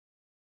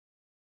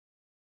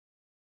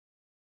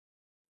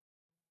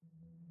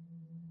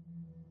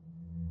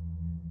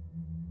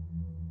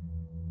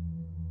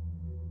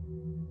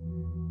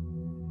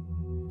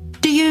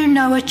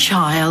know a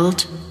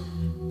child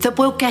that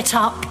will get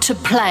up to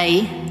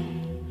play?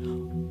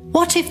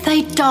 What if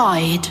they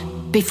died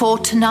before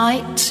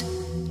tonight?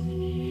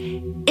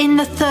 In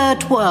the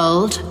third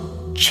world,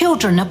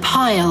 children are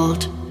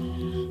piled.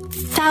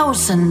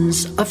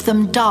 Thousands of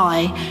them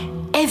die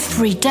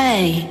every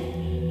day.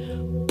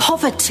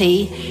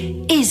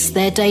 Poverty is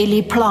their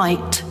daily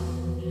plight.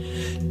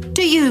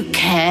 Do you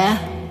care?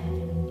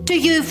 Do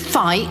you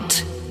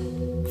fight?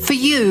 For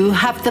you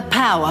have the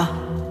power.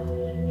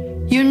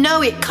 You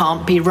know it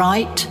can't be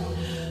right.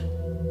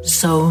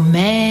 So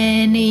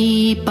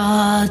many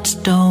buds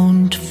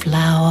don't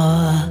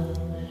flower.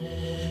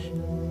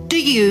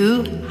 Do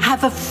you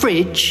have a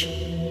fridge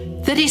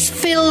that is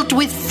filled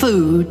with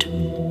food?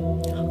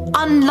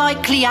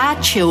 Unlikely our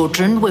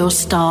children will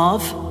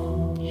starve.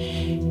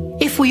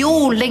 If we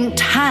all linked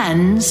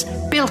hands,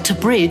 built a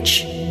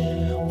bridge,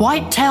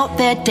 wiped out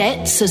their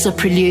debts as a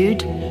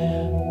prelude,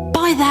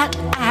 by that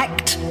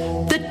act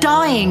the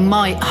dying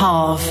might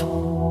halve.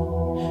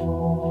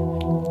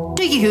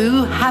 Do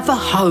you have a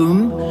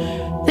home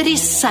that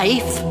is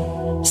safe,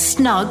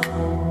 snug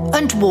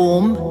and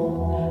warm?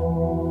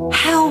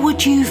 How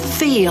would you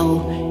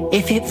feel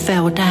if it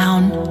fell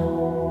down?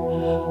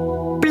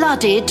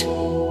 Blooded,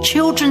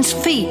 children's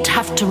feet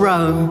have to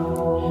roam.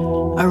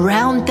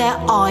 Around their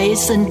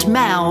eyes and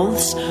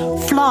mouths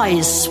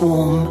flies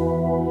swarm.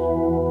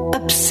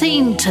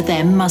 Obscene to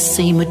them must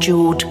seem a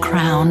jewelled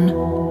crown.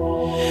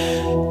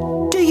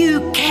 Do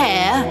you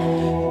care?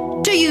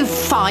 Do you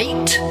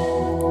fight?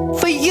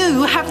 For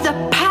you have the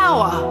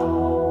power.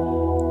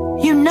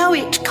 You know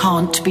it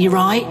can't be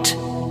right.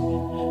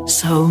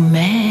 So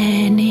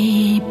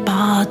many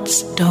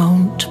buds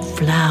don't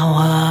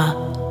flower.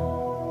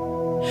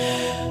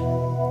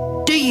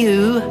 Do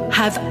you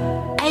have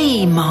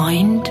a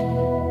mind?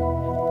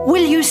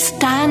 Will you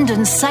stand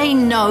and say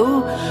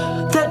no,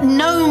 that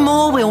no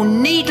more will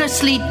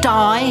needlessly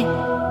die?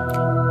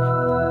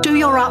 Do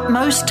your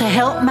utmost to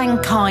help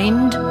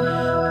mankind.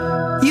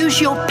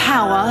 Use your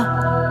power.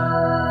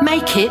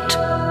 Make it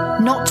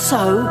not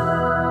so.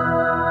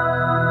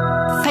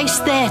 Face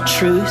their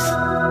truth.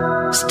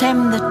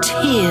 Stem the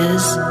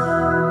tears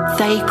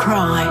they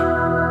cry.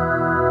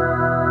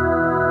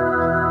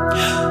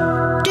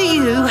 Do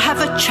you have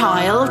a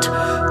child?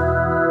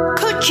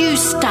 Could you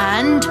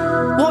stand,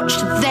 watch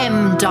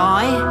them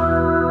die,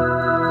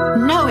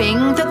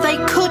 knowing that they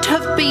could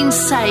have been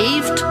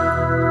saved?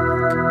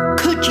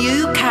 Could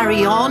you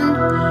carry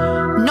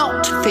on,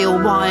 not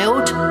feel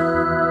wild,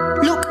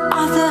 look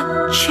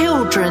other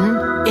children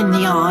in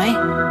the eye,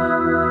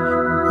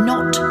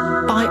 not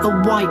by a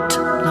white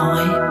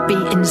lie be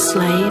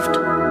enslaved?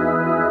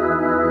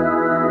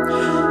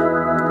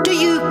 Do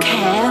you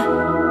care?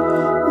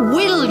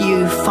 Will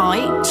you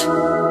fight?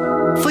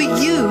 For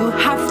you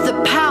have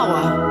the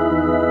power.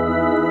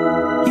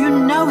 You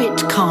know it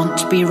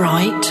can't be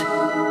right.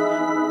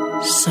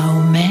 So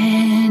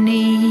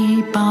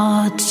many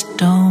buds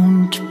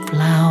don't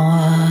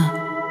flower.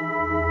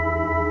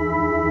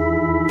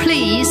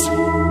 Please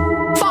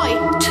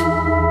fight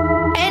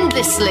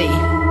endlessly.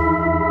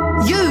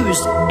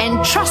 Use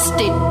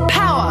entrusted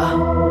power.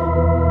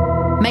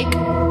 Make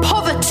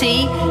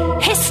poverty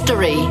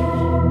history.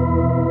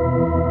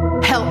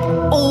 Help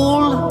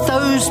all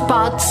those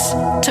buds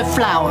to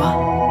flower.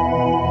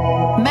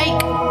 Make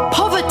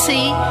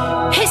poverty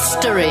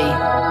history.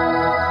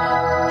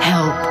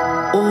 Help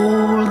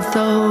all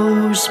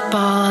those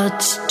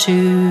buds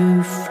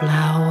to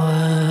flower.